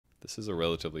This is a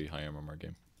relatively high MMR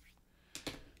game.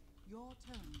 Your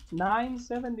turn.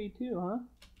 972, huh?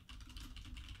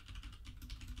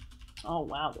 Oh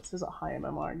wow, this is a high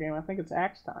MMR game. I think it's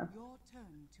axe time. Your turn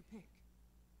to pick.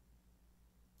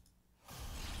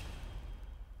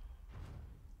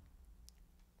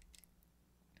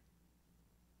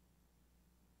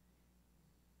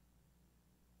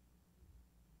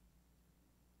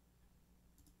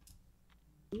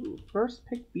 Ooh, first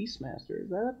pick Beastmaster. Is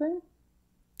that a thing?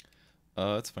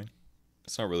 That's fine.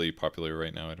 It's not really popular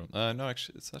right now. I don't. No,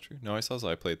 actually, it's not true. No, I saw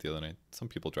Zai play it the other night. Some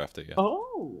people draft it. Yeah.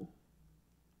 Oh.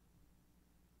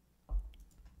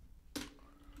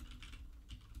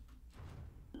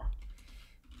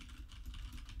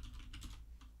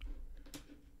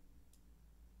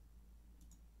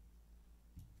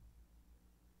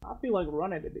 I feel like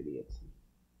running at idiots.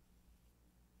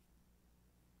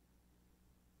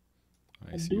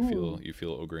 I see. You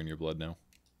feel ogre in your blood now.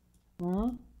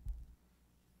 Huh?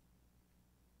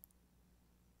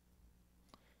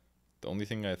 The only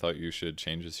thing I thought you should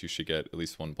change is you should get at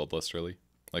least one bloodlust early.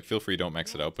 Like, feel free, don't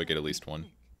max it out, but get at least one.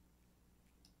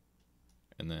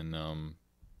 And then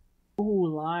Ooh,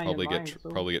 lion,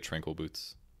 probably get tranquil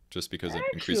boots, just because it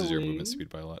increases your movement speed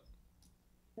by a lot.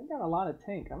 I got a lot of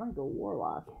tank. I might go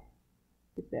warlock.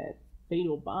 Get that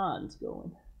fatal bonds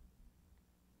going.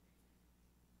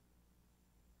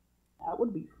 That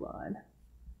would be fun.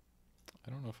 I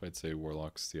don't know if I'd say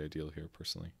warlock's the ideal here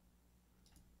personally.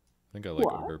 I think I like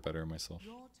ogre better myself.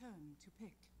 Your turn to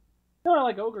pick. No, I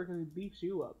like ogre because he beefs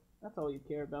you up. That's all you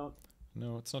care about.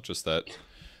 No, it's not just that.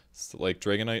 It's like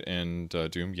Dragonite and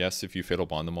Doom, yes, if you Fatal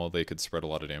Bond them all, they could spread a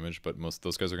lot of damage, but most of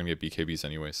those guys are going to get BKBs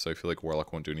anyway, so I feel like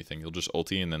Warlock won't do anything. You'll just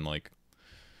ulti and then, like,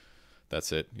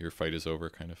 that's it. Your fight is over,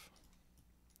 kind of.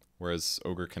 Whereas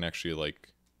Ogre can actually,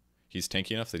 like, he's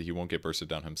tanky enough that he won't get bursted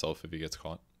down himself if he gets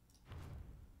caught.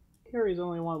 Carries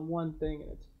only want one thing,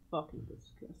 and it's fucking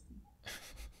disgusting.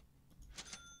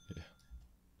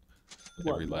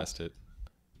 Yeah. Every last hit.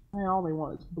 I only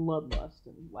want is bloodlust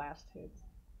and last hit.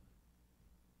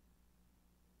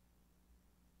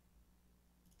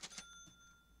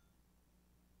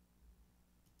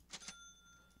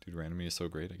 Dude, randomly is so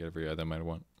great. I get every item I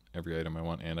want. Every item I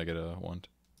want, and I get a wand.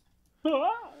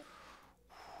 Ah!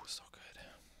 So good.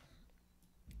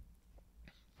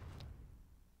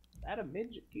 Is that a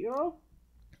midget hero?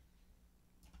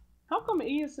 How come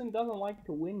Eosin doesn't like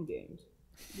to win games?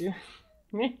 Yeah.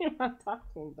 Maybe I'll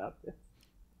talk to him about this.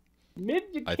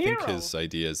 Midget I hero. think his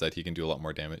idea is that he can do a lot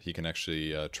more damage. He can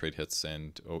actually trade hits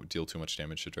and deal too much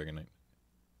damage to Dragonite.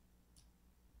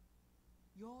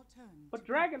 Your turn. But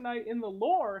Dragonite in the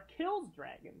lore kills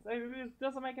dragons. It just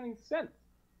doesn't make any sense.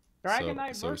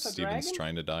 Dragonite so versus Steven's a dragon?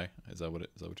 trying to die? Is that what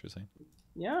you're saying?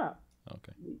 Yeah.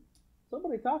 Okay.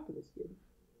 Somebody talk to this kid.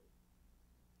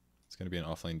 It's gonna be an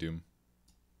offlane Doom.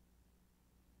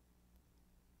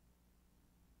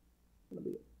 Gonna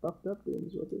be fucked up doing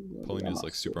is what this is gonna Pulling be. is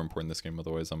like super important this game,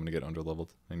 otherwise I'm gonna get underleveled.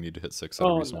 I need to hit 6 at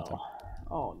a reasonable time.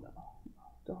 Oh no.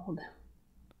 Don't.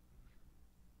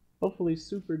 Hopefully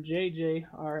Super JJ,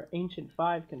 our Ancient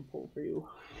 5, can pull for you.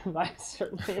 Because I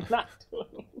certainly am not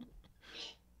doing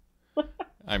it.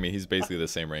 I mean, he's basically the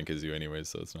same rank as you anyways,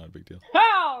 so it's not a big deal.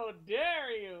 How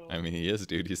dare you! I mean, he is,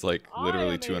 dude. He's like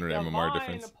literally 200 MMR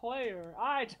difference. I'm a player.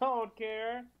 I don't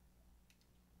care.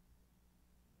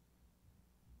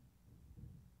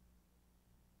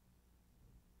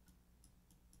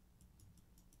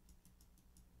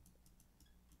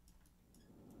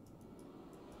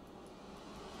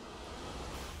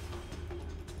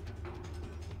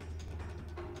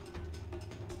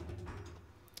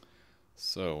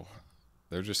 So,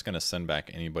 they're just gonna send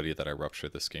back anybody that I rupture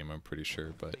this game, I'm pretty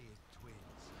sure, but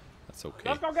that's okay.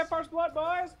 Let's go get first blood,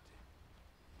 boys!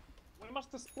 We must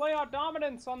display our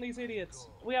dominance on these idiots.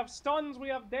 We have stuns, we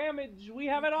have damage, we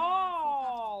have it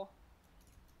all!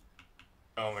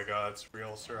 Oh my god, it's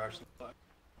real, Sir. Actually,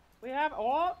 We have,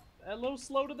 oh, a little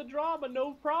slow to the draw, but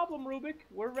no problem, Rubik.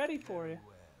 We're ready for you.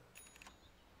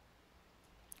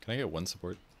 Can I get one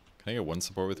support? Can I get one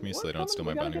support with me so they don't steal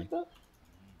my bounty?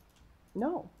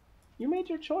 No. You made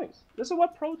your choice. This is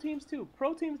what pro teams do.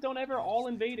 Pro teams don't ever all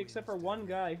invade except for one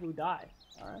guy who dies.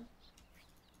 Alright?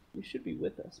 You should be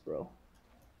with us, bro.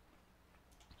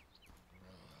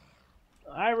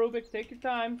 Alright, Rubik, take your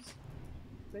time.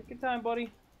 Take your time,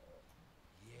 buddy.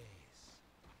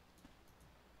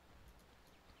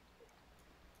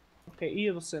 Okay,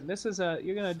 Eosin, this is a,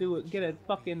 you're gonna get a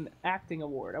fucking acting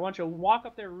award. I want you to walk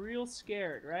up there real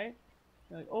scared, right?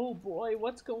 You're like, oh boy,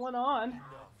 what's going on?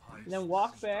 And then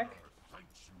walk back.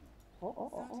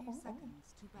 Oh.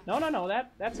 No,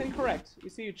 that's incorrect. You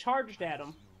see, you charged at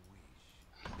him.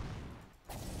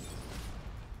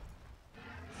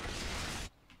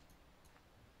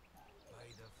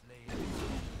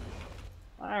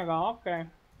 There you go. Okay.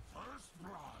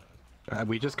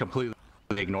 We just completely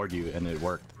ignored you, and it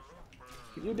worked.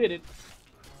 You did it.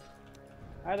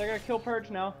 Alright, I gotta kill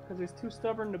Purge now, because he's too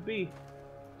stubborn to be.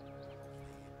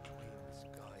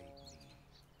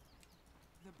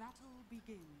 The battle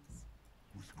begins.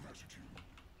 With gratitude.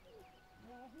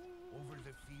 Over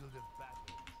the field of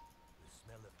battle, the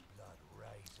smell of blood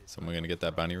rises. Someone gonna get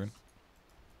that bounty rune?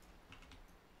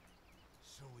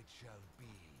 So it shall be.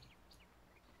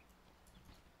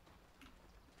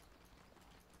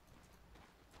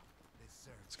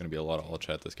 It's gonna be a lot of all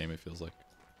chat this game, it feels like.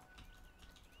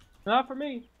 Not for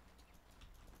me.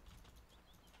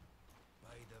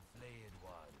 By the flayed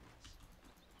ones.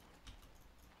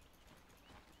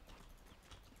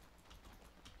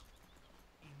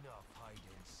 Enough hide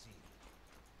and seek.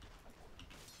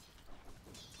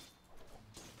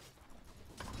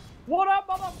 What up,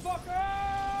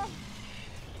 motherfucker?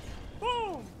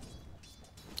 Boom!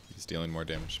 He's dealing more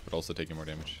damage, but also taking more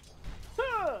damage.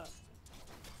 Huh!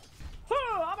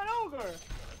 Huh! I'm an ogre!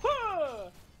 Huh!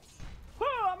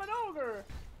 Huh! I'm an ogre!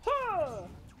 Huh!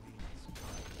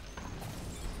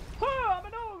 Huh! I'm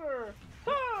an ogre!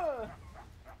 Huh!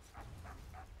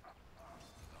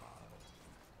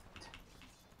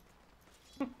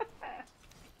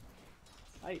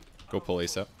 Right. Go pull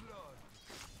Ace out.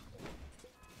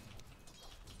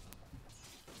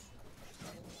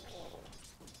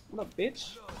 What up,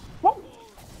 bitch? Whoa!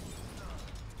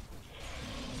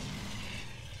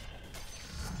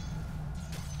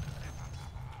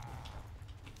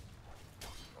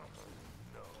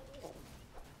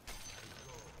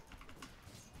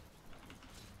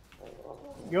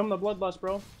 Give him the bloodlust,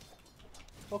 bro.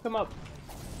 Hook him up.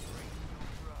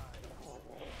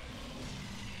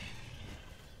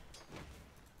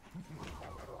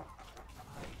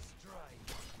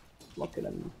 Look at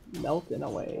him melting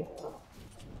away.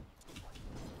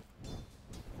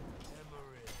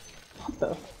 What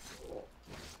the?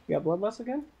 You got bloodlust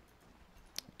again?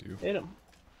 Do. Hit him.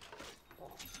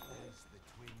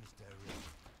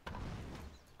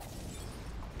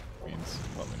 Means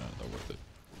probably not that worth it.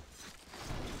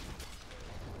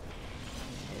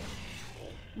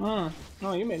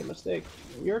 No, you made a mistake.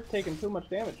 You're taking too much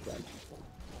damage, friend.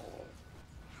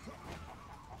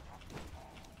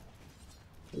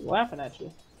 He's laughing at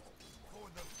you.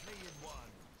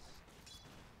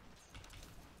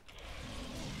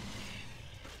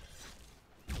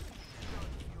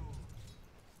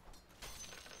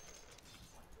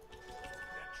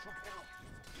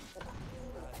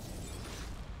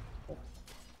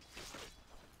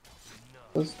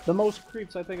 This is the most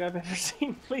creeps I think I've ever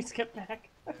seen. Please get back.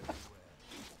 Did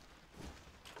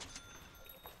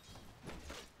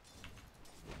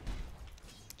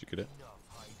you get it?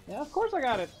 Yeah, of course I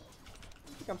got it.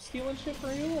 Think I'm stealing shit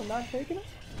from you and not taking it?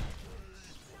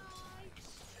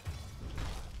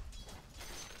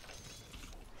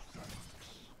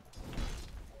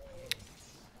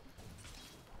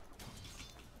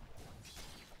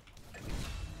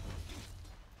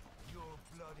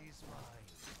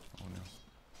 Oh no.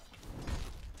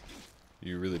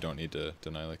 You really don't need to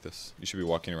deny like this. You should be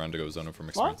walking around to go zone him from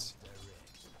experience.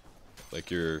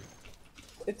 Like you're...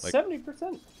 It's like,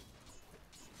 70%.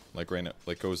 Like right now,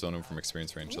 like go zone him from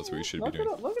experience range. That's what you should be Look doing.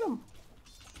 at him, look at him.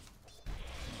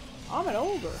 I'm an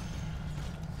ogre.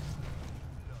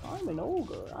 I'm an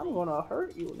ogre. I'm gonna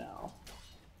hurt you now.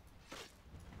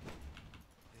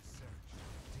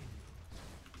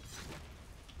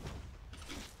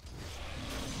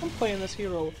 I'm playing this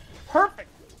hero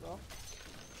perfectly, bro.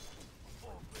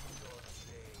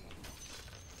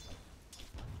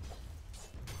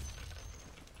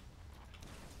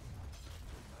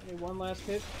 Okay, one last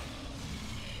hit.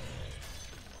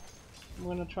 I'm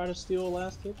gonna try to steal a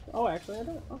last hit. Oh, actually, I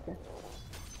don't. Okay.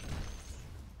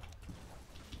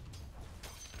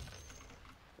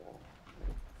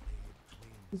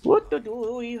 What the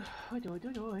doy? What do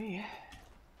doy?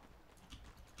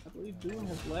 I believe Doom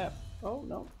has left. Oh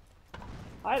no.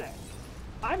 Hi there.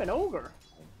 I'm an ogre.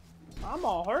 I'm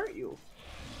gonna hurt you.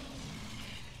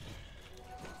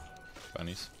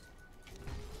 Bunnies.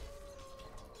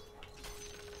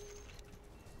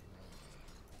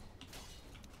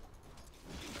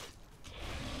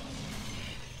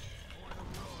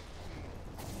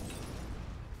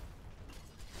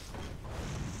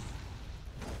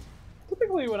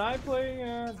 Typically, when I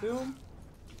play Doom,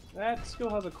 that skill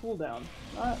has a cooldown.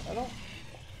 I don't.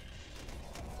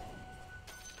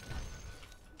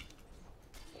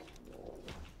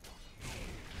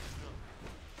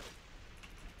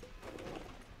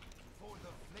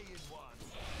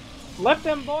 Left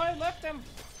him, boy! Left him!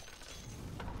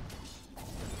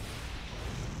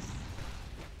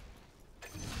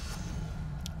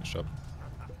 Nice job.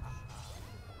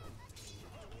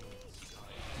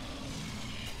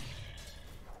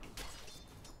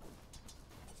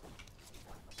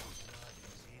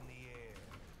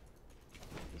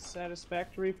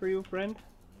 Satisfactory for you, friend?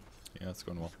 Yeah, it's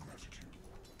going well.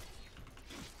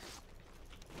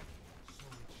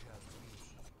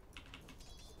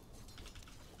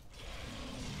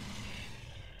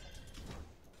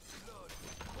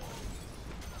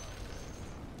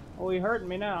 Oh, he hurting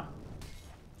me now.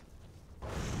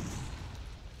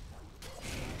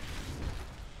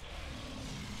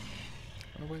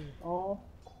 Run away. Oh.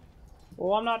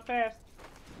 Oh, I'm not fast.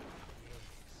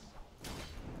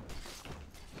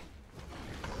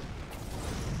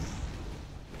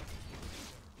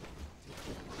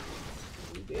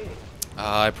 You did.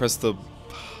 I pressed the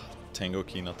tango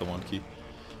key, not the 1 key.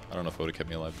 I don't know if it would have kept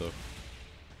me alive though.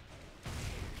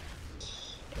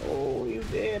 Oh, you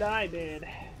did. I did.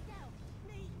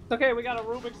 It's okay, we got a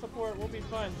Rubik support. We'll be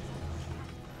fine.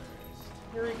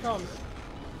 Here he comes.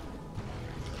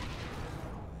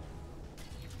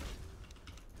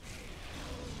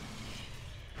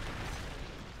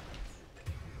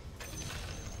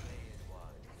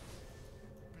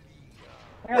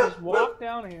 I gotta just walk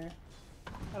down here.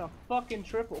 Got a fucking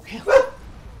triple kill.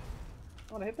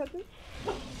 Wanna hit that dude?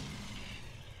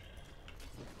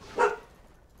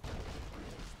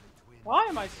 Why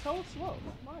am I so slow?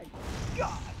 My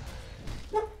God.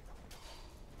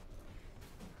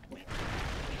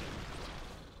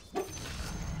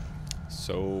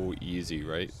 So easy,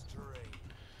 right?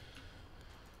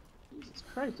 Jesus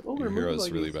Christ. Ogre Your hero moves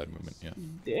has like really he's bad movement, yeah.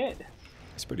 dead.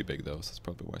 He's pretty big though, so that's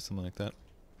probably why something like that.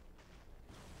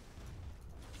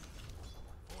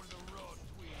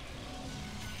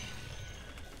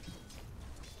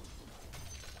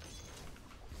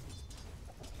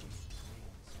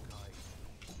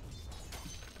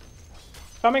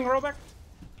 Coming, Robek.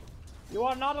 You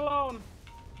are not alone.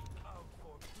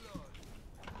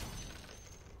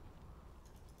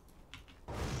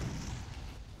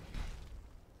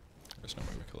 There's no way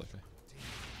we kill that guy.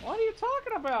 What are you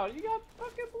talking about? You got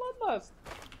fucking bloodlust.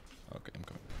 Okay, I'm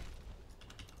coming.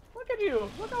 Look at you.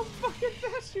 Look how fucking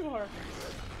fast you are.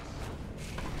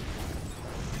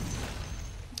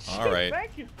 Alright.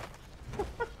 Thank you. Oh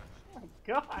my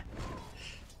God.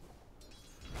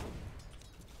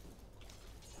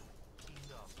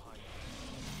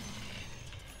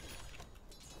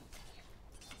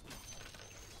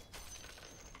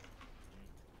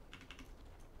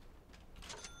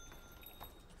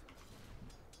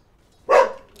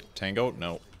 Tango?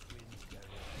 No.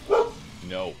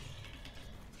 No.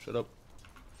 Shut up.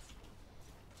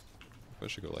 I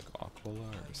should go like Aquila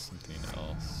or something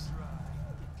else.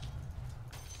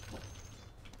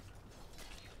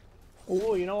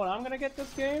 Oh, you know what I'm gonna get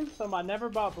this game? Something I never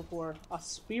bought before. A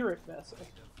Spirit Vessel.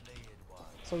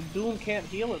 So Doom can't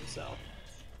heal himself.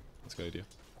 That's a good idea.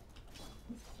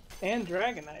 And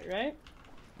Dragonite, right?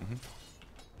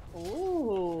 Mm-hmm.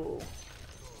 Ooh.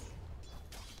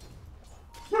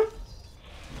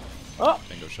 Oh!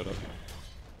 Tango, shut up.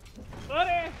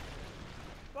 Buddy!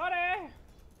 Buddy!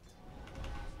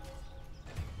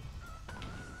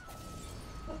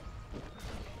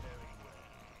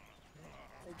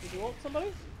 Hey, did you ult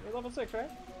somebody? You're level 6, right?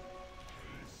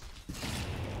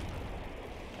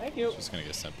 Thank you. Just gonna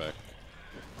get sent back.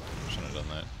 Shouldn't have done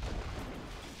that.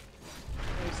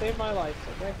 You saved my life,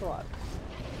 so thanks a lot.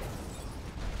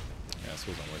 Yeah, this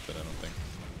wasn't worth it, I don't think.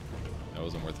 That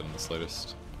wasn't worth it in the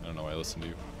slightest. I don't know why I listened to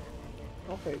you.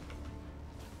 Okay.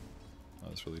 That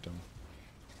was really dumb.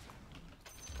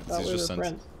 Thought He's we were just sent.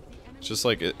 friends. It's just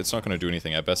like, it's not going to do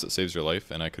anything. At best, it saves your life,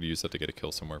 and I could use that to get a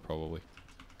kill somewhere, probably.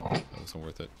 That wasn't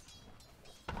worth it.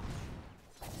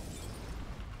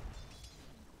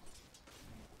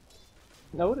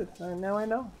 Noted. Now I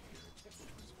know.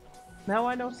 Now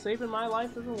I know saving my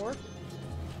life isn't worth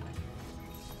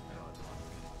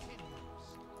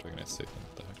it. Dragonite safe him.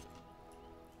 What the heck?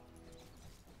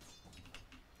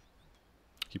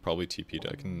 He probably TP'd.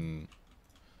 I can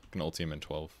ulti him in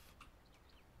 12.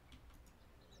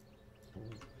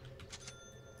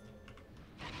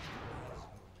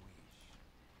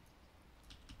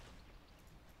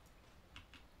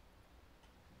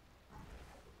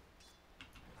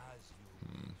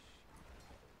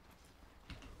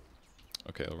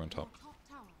 Okay, I'll run top. Top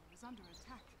tower is under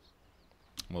attack.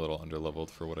 I'm a little underleveled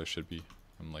for what I should be.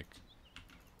 I'm like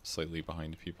slightly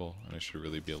behind people, and I should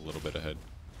really be a little bit ahead.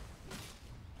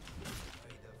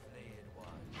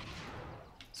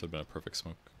 This would have been a perfect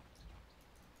smoke.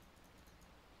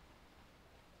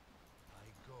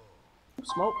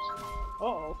 Smokes.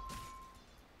 Uh-oh.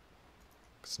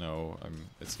 Cause now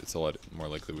it's a lot more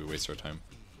likely we waste our time.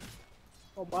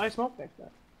 Oh, buy smoke next time.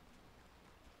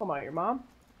 Come on, your mom.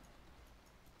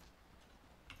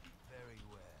 Very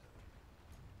well.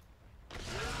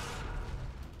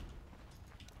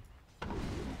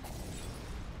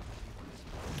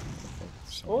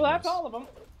 Oh, that's all of them.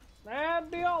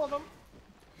 That'd be all of them.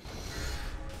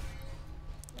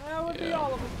 That would be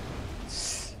all of them.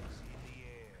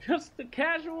 Just the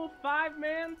casual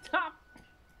 5-man top.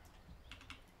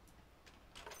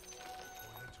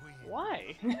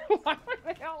 Why? Why were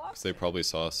they all up? Because they probably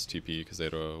saw us TP because they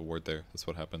had a ward there. That's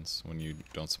what happens when you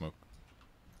don't smoke.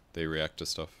 They react to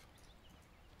stuff.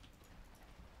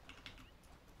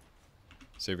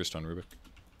 Save your stun, Rubik.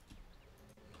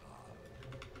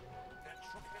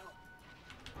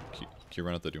 Can you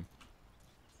run out the Doom?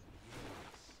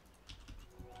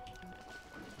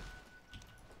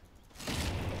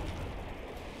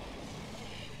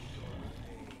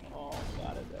 Oh,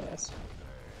 got his ass.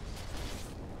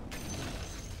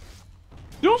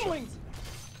 Doomlings!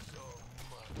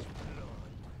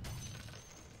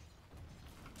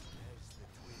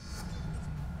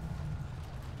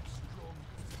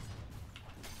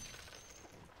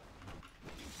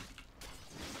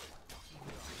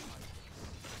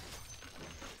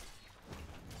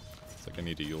 It's like I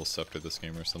need a Yule Scepter this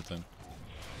game or something.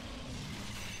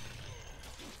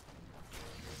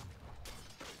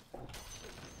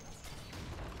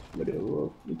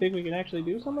 You think we can actually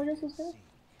do something against this guy?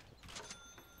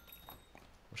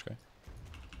 Which guy?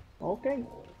 Okay.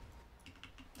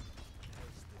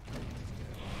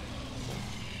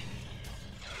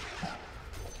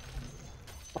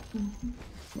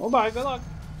 Oh bye, good luck.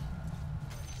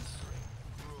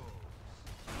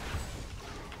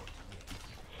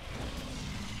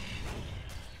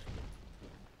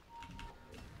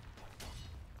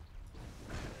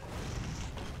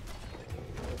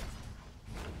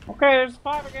 Okay, there's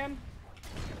 5 again.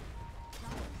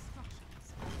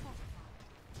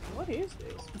 What is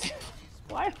this?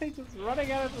 Why are they just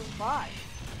running at us with 5?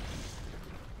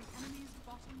 The enemy's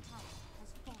bottom tower has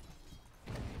fallen.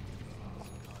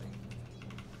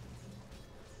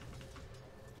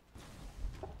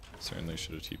 Certainly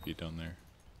should have TP'd down there.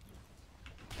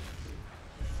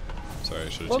 Sorry, I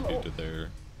should have TP'd to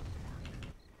there.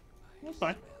 That's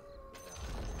fine.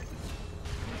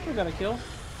 We got a kill.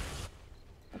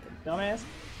 Dumbass.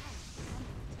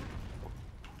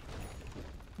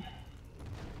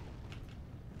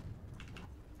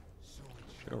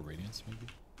 Should I go Radiance maybe?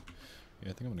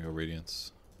 Yeah, I think I'm gonna go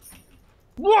Radiance.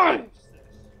 What? As you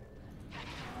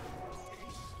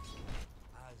wish.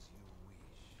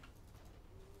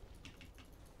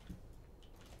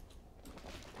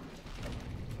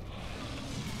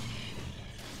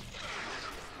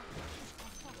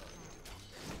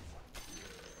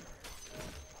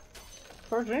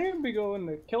 Purge, you need to be going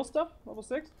to kill stuff, level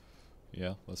 6?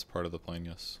 Yeah, that's part of the plan,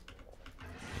 yes.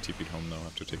 I TP'd home though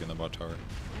after taking the bot tower.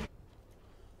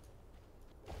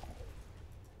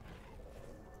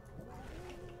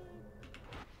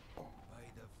 By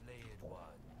the flayed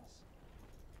ones.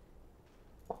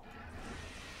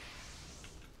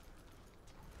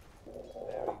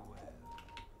 Very well.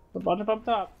 The bunch up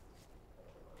top.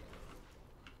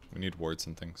 We need wards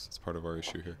and things. It's part of our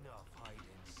issue here. Enough hide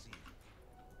and seek.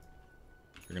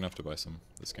 You're gonna have to buy some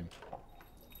this game.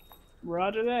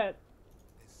 Roger that.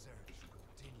 The search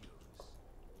continues.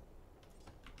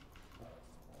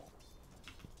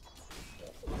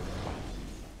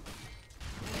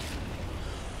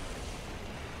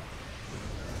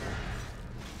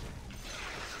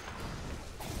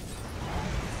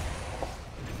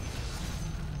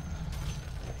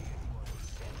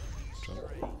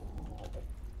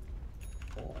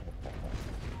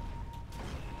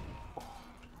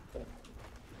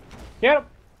 Get him!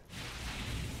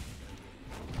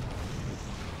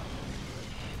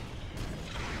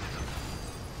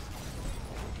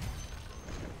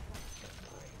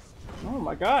 Oh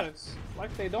my god, it's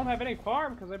like they don't have any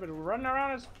farm because they've been running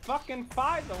around as fucking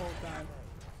 5 the whole time.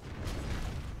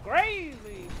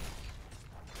 Crazy!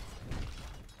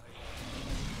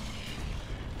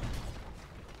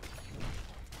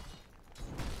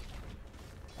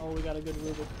 Oh, we got a good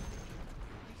Rubik.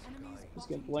 Just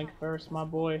get blink first, my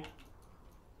boy.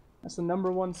 That's the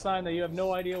 #1 sign that you have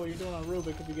no idea what you're doing on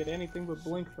Rubik if you get anything but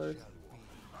blink first.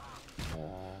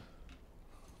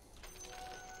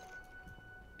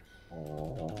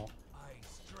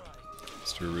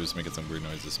 Mr. Rue's making some weird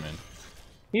noises, man.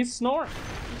 He's snoring.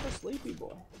 He's a sleepy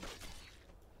boy.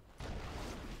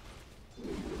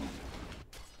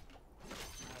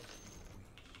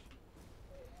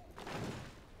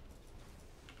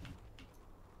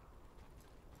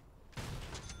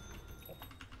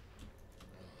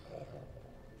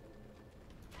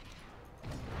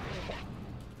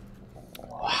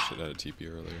 had a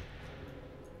TP earlier.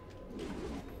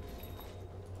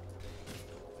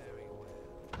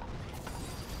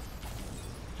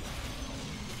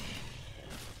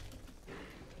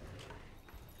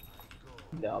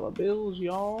 Dollar bills,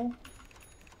 y'all.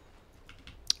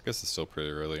 I guess it's still pretty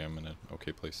early. I'm in an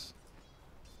okay place.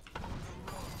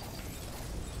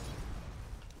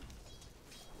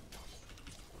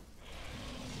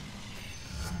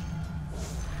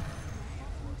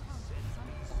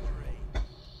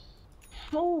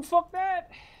 Oh, fuck that!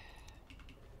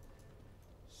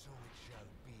 So it shall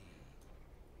be.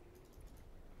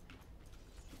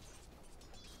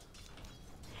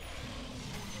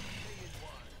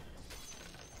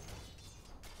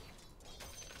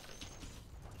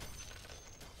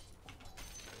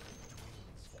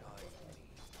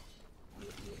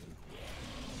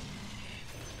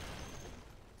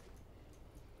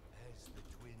 As the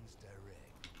twins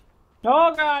direct.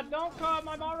 Oh god, don't come!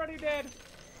 I'm already dead!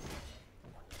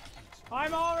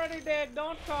 I'm already dead,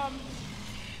 don't come!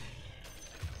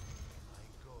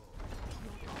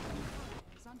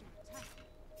 Is under attack.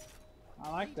 I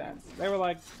like that. They were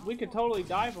like, we could totally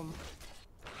dive him.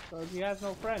 Because he has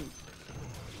no friends.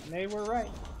 And they were right.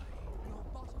 Your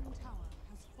bottom tower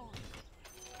has fallen.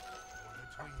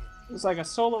 It's like a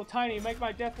solo tiny. Make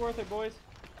my death worth it, boys.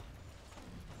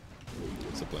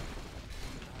 Discipline.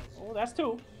 Oh, that's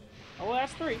 2. Oh,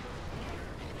 that's 3.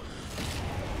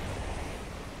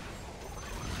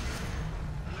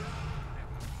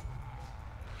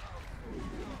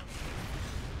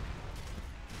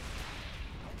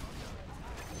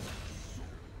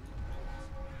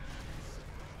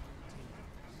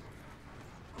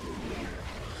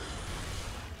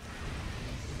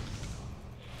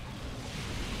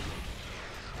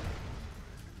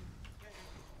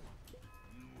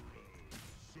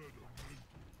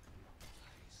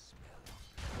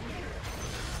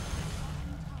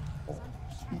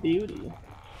 Beauty.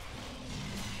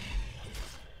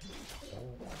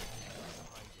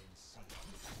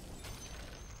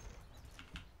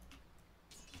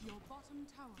 Your bottom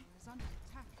tower is under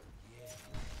attack.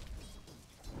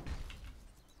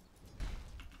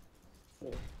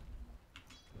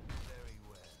 Very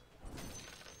well.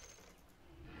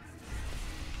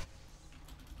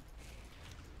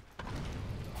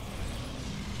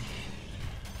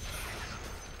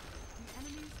 The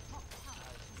enemy's top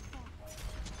tower has fallen.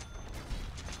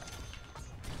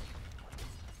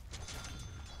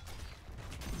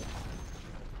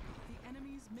 The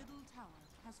enemy's middle tower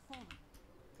has fallen.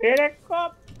 Hit it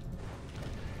up!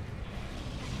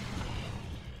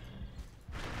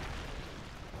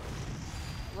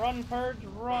 Run, Purge,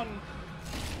 run!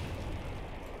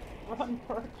 Run,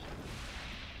 Purge!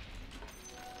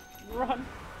 Run!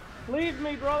 Leave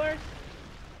me, brothers!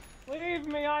 Leave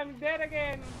me, I'm dead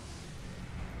again!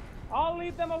 I'll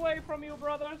lead them away from you,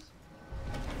 brothers!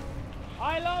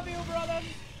 I love you, brothers!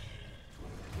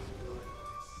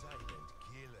 Silent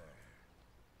killer.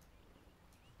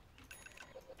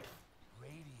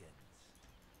 Radiance.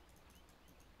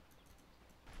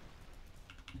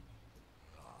 Haste.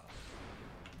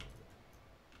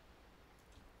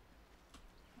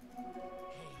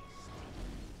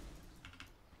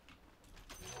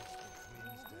 As the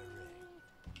twins direct.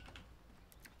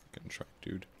 Getting track,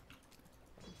 dude.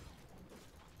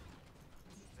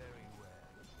 Very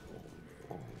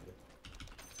well.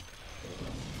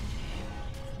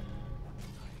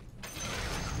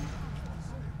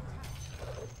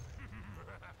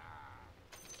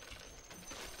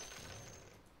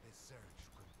 The search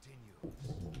continues.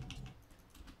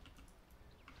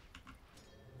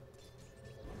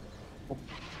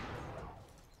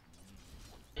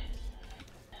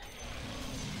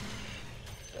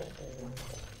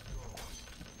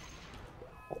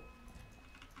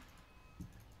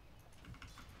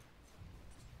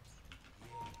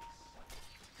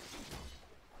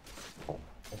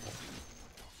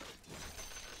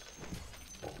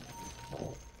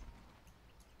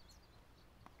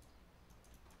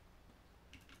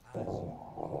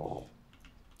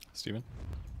 As you Steven?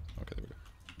 Okay, there we go.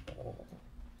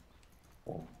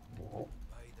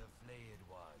 by the flayed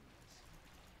ones.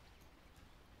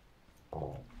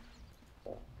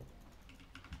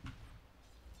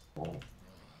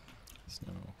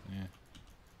 Snow. Yeah.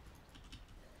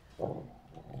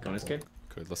 Going escape?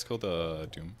 Good. Let's kill the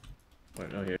Doom.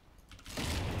 Wait, no, here.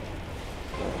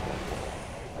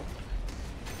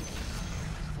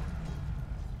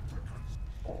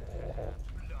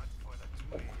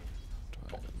 Do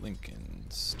I have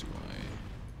Lincolns? Do I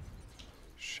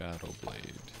Shadow Blade?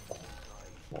 As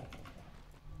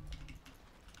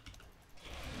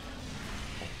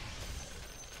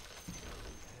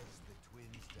the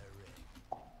twins direct.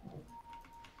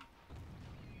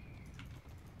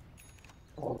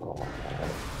 Damn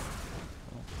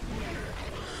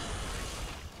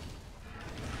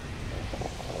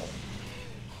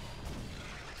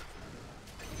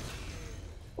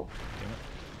it.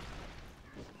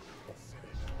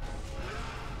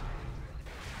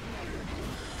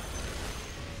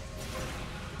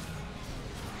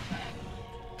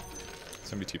 It's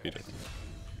gonna be TP'd, I think.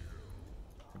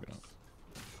 Maybe not.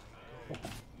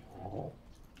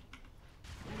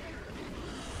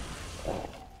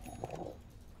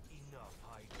 Enough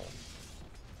hiding.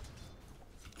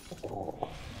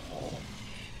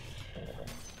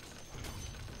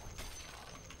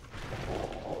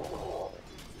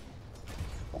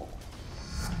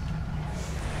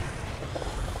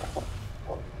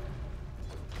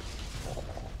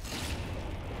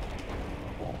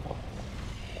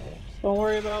 Don't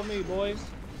worry about me, boys.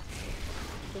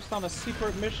 Just on a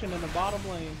secret mission in the bottom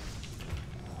lane.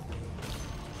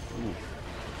 Ooh.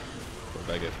 Poor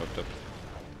guy get fucked up.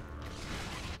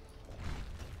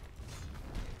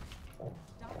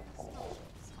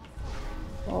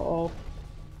 Uh-oh.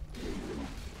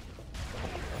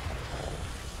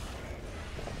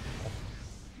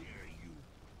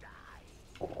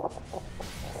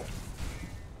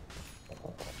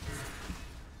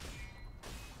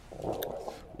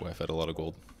 Ooh, I've had a lot of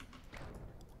gold.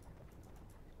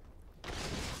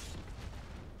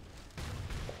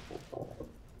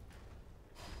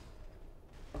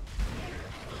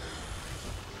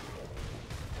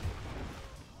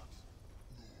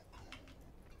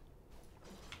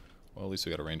 Well, at least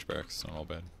we got a range back. It's not all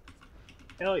bad.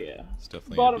 Hell yeah. It's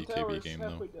definitely Bottom a tower BKB is game, though.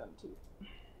 halfway done, too.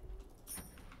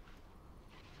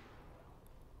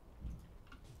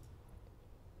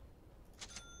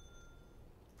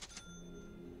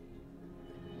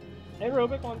 Hey,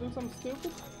 Rubik, wanna do something stupid?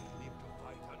 Live to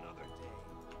fight another day.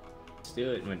 Let's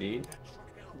do it, my dude.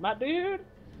 My dude?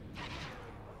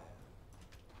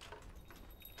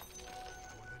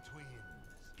 For the twins.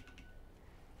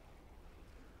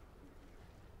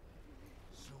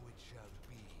 So it shall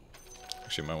be.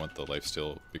 Actually, I might want the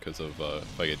lifesteal because of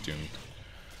if I get doomed.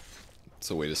 It's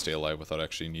a way to stay alive without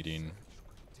actually needing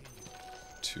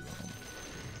to.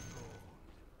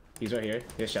 He's right here.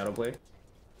 He has Shadow Blade.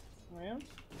 I am?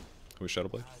 Who is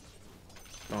Shadowblade?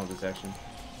 Oh, this action.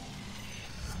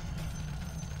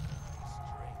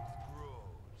 Strength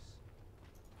grows.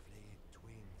 Flayed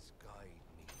twins guide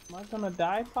me. Am I gonna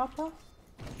die, Papa?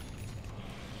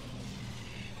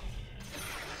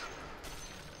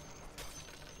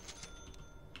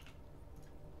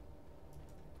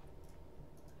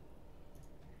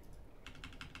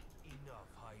 Enough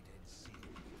hide and seek.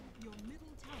 Your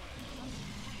middle tower is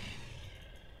under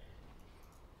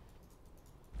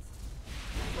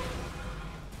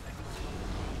attack.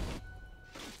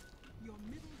 Your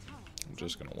middle tower I'm is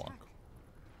just under gonna walk. attack.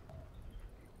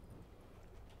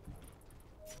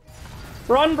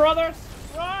 Run, brothers!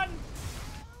 Run!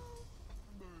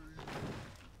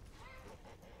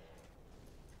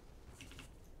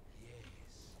 Yes.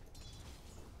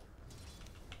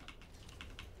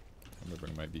 I'm gonna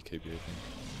bring my BKB, I think.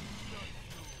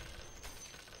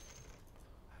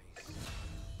 I see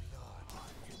blood.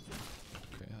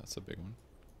 Okay, that's a big one.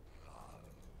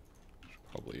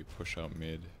 Should probably push out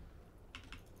mid.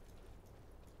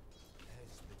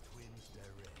 As the twins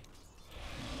direct.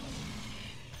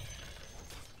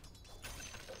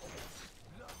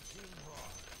 Nothing more.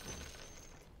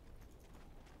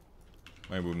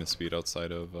 My movement speed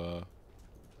outside of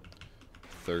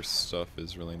thirst stuff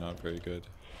is really not very good,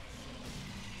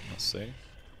 I'll say.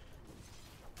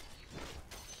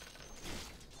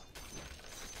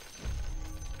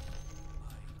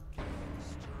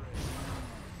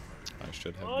 I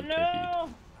should have Oh BKB'd. no!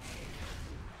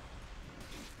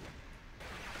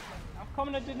 I'm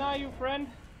coming to deny you, friend.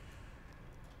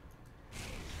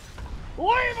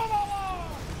 Leave him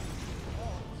alone!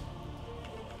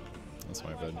 That's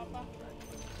my bad.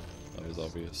 That was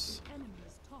obvious.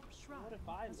 Enemy's top shroud What if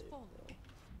I has live, fallen.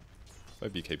 If I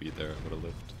BKB'd there, I would have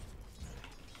lived.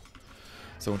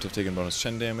 So I wouldn't have taken bonus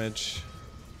Chen damage.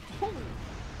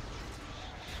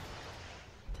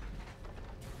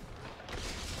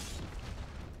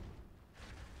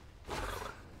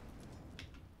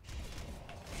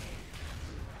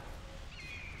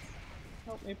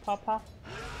 Help me, Papa.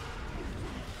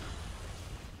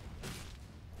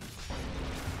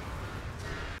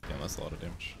 Damn, that's a lot of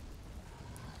damage.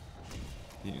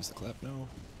 You use the clap? No.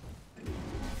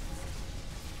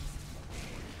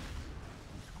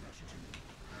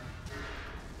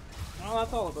 Oh,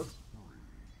 that's all of us.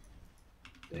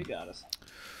 They got us.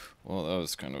 Well, that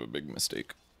was kind of a big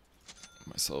mistake.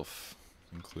 Myself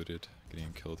included.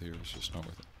 Getting killed here was just not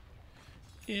worth it.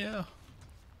 Yeah.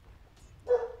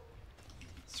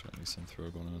 Certainly some throw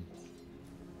going on.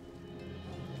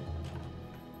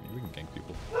 Maybe we can gank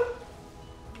people.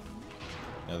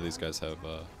 Now these guys have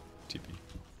TP.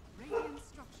 Radiant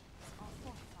structures are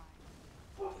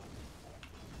fortified.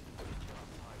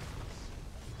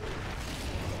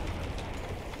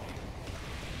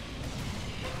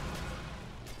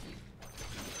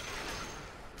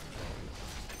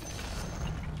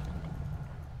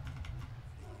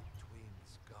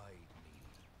 Twins guide me.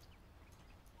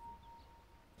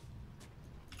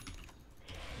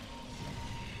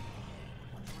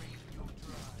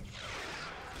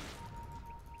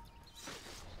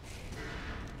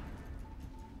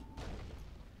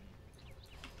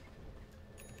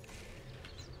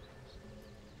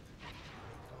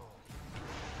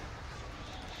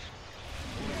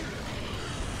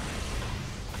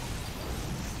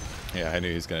 Yeah, I knew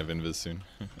he was gonna have invis soon.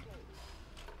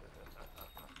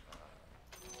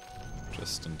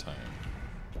 Just in time.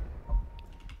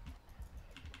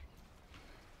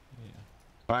 Yeah.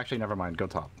 Oh, actually, never mind. Go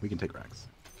top. We can take Rex.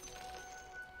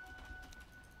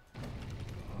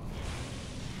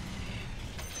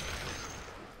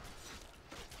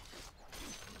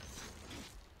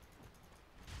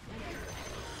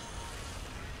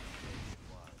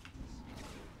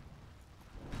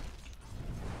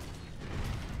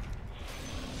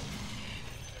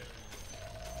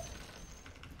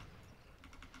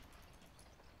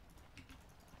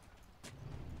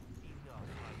 Enough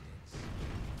hide and seek.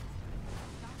 Thousand structures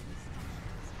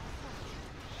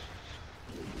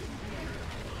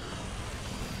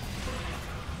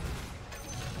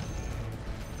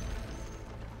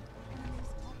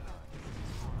are fortified. Enemy's top barracks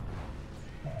is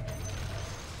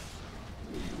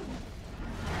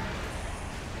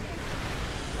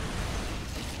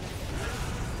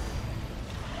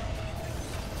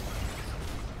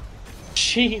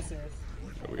Jesus.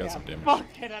 But we got some damage.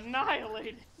 Fucking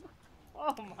annihilated.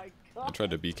 Oh my I god.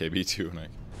 tried to BKB too and I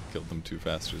killed them too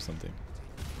fast or something.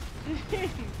 Jesus.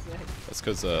 That's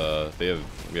because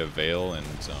we have Veil and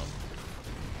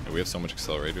we have so much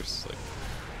accelerators like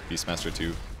Beastmaster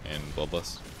 2 and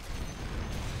Bloodlust.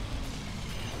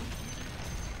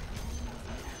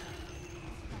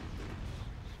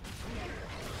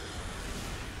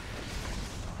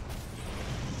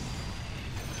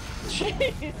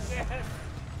 Jesus.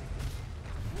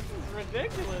 This is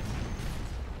ridiculous.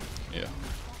 Yeah.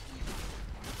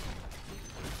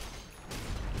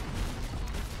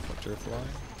 Butterfly.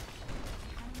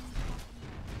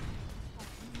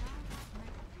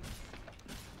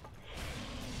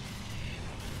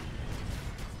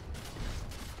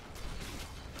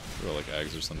 Or like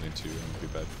Ags or something too, wouldn't be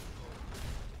bad.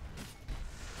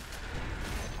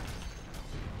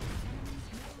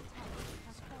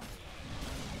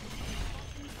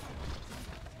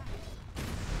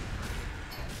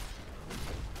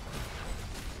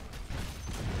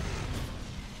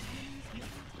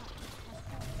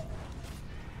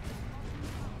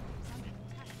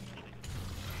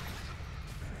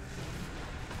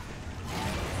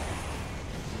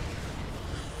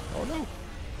 Oh no!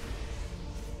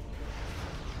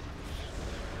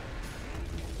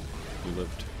 You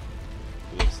lived.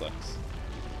 You lived, Slacks.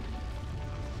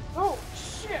 Oh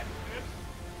shit.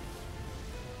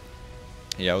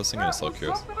 Yeah, I was thinking of That was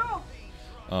Slug something else.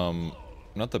 I'm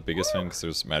not the biggest fan because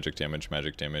there's magic damage.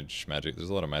 There's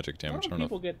a lot of magic Why damage. I don't don't know.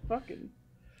 people get fucking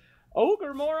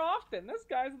ogre more often? This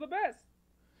guy's the best.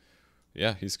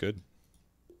 Yeah, he's good.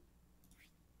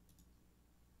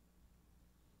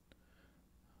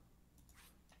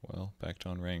 Well, back to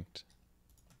unranked.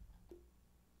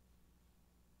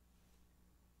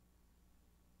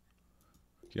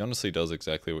 He honestly does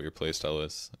exactly what your playstyle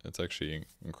is. It's actually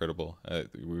incredible. I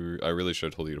really should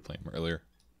have told you to play him earlier.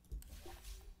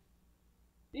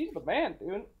 He's the man,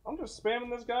 dude. I'm just spamming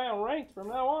this guy on ranked. From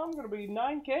now on, I'm gonna be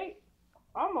 9K.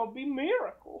 I'm gonna be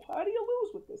Miracle. How do you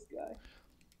lose with this guy?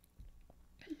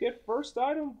 You get first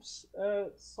item,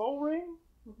 Soul Ring,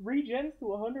 regens to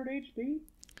 100 HP.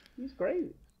 He's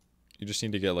crazy. You just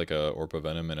need to get like a Orb of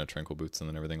Venom and a Tranquil Boots and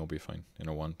then everything will be fine. And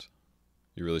a Wand.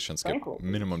 You really shouldn't skip. Tranquil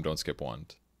Minimum don't skip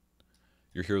Wand.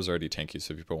 Your hero's already tanky,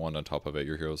 so if you put Wand on top of it,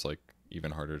 your hero's like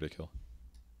even harder to kill.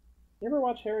 You ever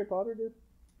watch Harry Potter, dude?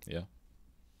 Yeah.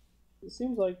 It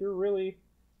seems like you're really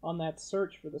on that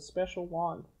search for the special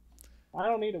wand. I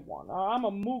don't need a wand. I'm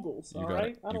a Moogle, You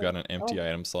alright? got an empty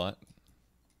item slot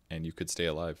and you could stay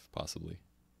alive, possibly.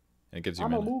 And it gives you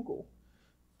I'm a mana. Moogle.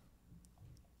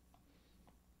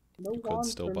 No You could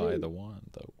wands still for buy me. the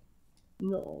wand though.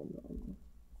 No.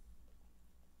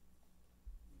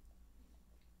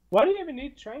 Why do you even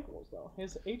need Tranquils, though?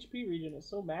 His HP regen is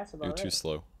so massive You're already. too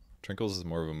slow. Tranquils is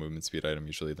more of a movement speed item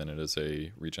usually than it is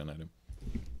a regen item.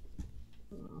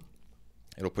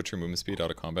 It'll put your movement speed out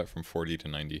of combat from 40 to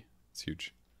 90. It's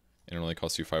huge. And it only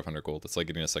costs you 500 gold. It's like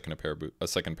getting a second pair of boots.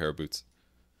 Second pair of boots.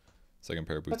 Second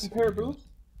pair of boots?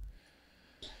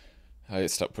 I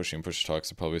stopped pushing push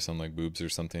talks. It probably sound like boobs or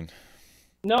something.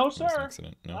 No, It was an sir.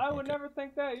 accident. No? I would Okay. never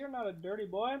think that. You're not a dirty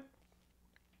boy.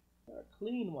 You're a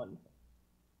clean one.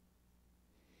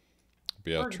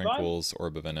 But yeah, Purge, Tranquils,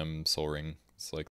 Orb of Venom, Soul Ring. It's like